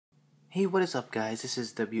Hey, what is up guys, this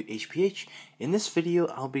is uuhph. In this video,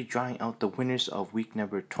 I'll be drawing out the winners of week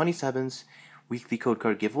number 27's weekly code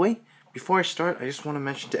card giveaway. Before I start, I just want to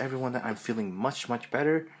mention to everyone that I'm feeling much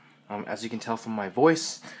better. As you can tell from my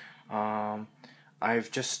voice,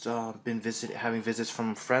 I've just been having visits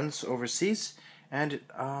from friends overseas, and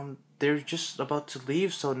they're just about to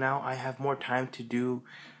leave, so now I have more time to do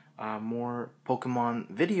more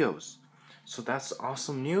Pokemon videos. So that's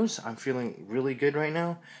awesome news. I'm feeling really good right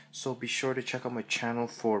now, so be sure to check out my channel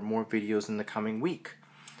for more videos in the coming week.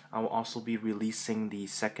 I will also be releasing the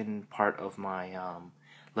second part of my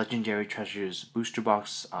Legendary Treasures booster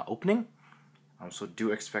box opening, so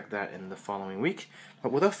do expect that in the following week.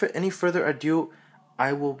 But without any further ado,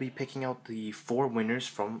 I will be picking out the 4 winners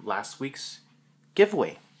from last week's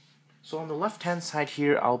giveaway. So on the left hand side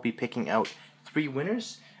here, I'll be picking out 3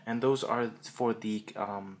 winners, and those are for the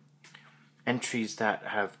entries that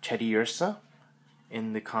have Teddy Ursa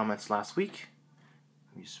in the comments last week.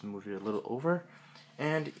 Let me just move it a little over.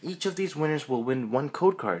 And each of these winners will win 1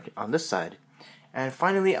 code card on this side. And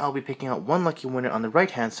finally, I'll be picking out 1 lucky winner on the right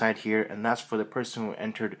hand side here, and that's for the person who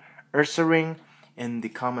entered Ursa Ring in the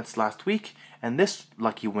comments last week. And this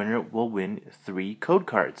lucky winner will win 3 code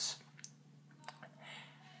cards.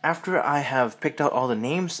 After I have picked out all the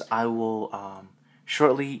names, I will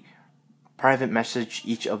shortly private message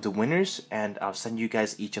each of the winners, and I'll send you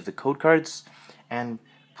guys each of the code cards. And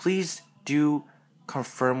please do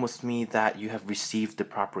confirm with me that you have received the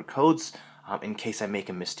proper codes, in case I make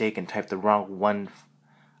a mistake and type the wrong one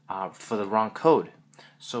for the wrong code.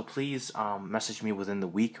 So please message me within the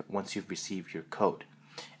week once you've received your code.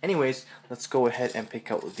 Anyways, let's go ahead and pick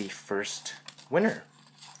out the first winner.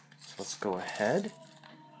 So let's go ahead.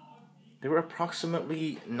 There were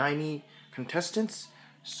approximately 90 contestants,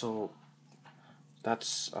 so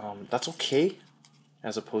that's okay,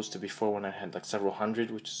 as opposed to before when I had like several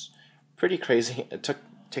hundred, which is pretty crazy. It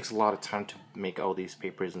takes a lot of time to make all these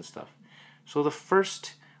papers and stuff. So the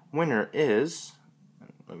first winner is,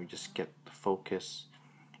 let me just get the focus,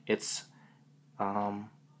 it's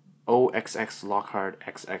OXX Lockhart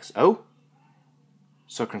XXO.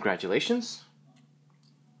 So congratulations.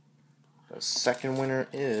 The second winner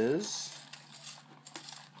is,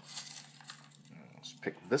 let's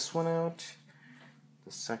pick this one out.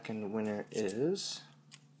 The second winner is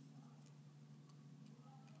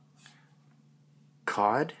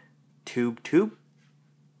Cod Tube.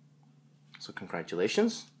 So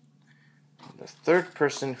congratulations. The third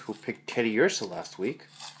person who picked Teddy Ursa last week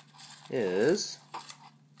is, let's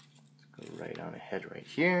go right on ahead right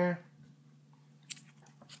here.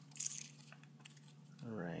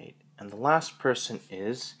 Alright, and the last person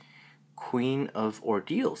is Queen of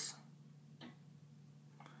Ordeals.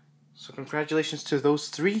 So congratulations to those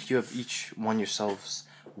 3. You have each won yourselves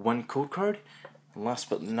 1 code card. And last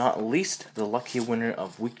but not least, the lucky winner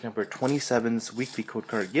of week number 27's weekly code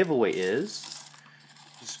card giveaway is,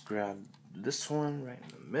 just grab this one right in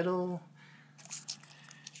the middle.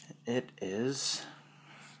 It is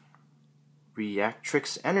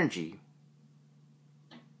Reactrix Energy.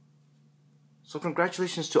 So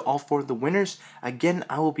congratulations to all 4 of the winners. Again,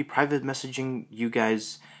 I will be private messaging you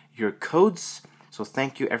guys your codes. So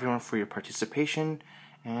thank you everyone for your participation,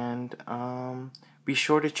 and be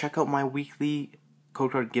sure to check out my weekly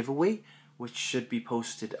code card giveaway, which should be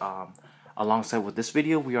posted alongside with this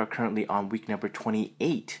video. We are currently on week number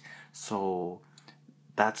 28, so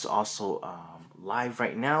that's also live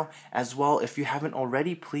right now. As well, if you haven't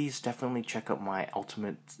already, please definitely check out my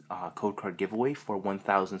ultimate code card giveaway for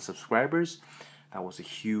 1,000 subscribers. That was a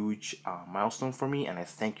huge milestone for me, and I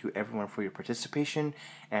thank you everyone for your participation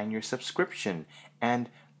and your subscription. And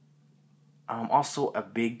also a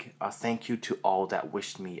big thank you to all that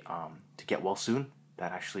wished me to get well soon.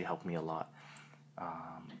 That actually helped me a lot.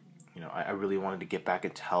 You know, I really wanted to get back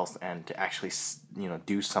into health and to actually, you know,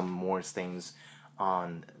 do some more things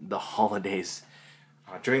on the holidays,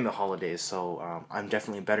 during the holidays. So I'm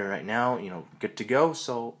definitely better right now, you know, good to go.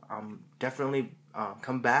 So definitely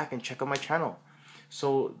come back and check out my channel.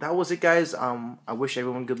 So that was it, guys. I wish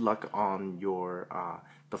everyone good luck on your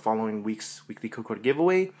the following week's weekly code card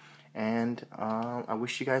giveaway, and I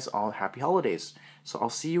wish you guys all happy holidays. So I'll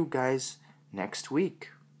see you guys next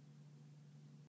week.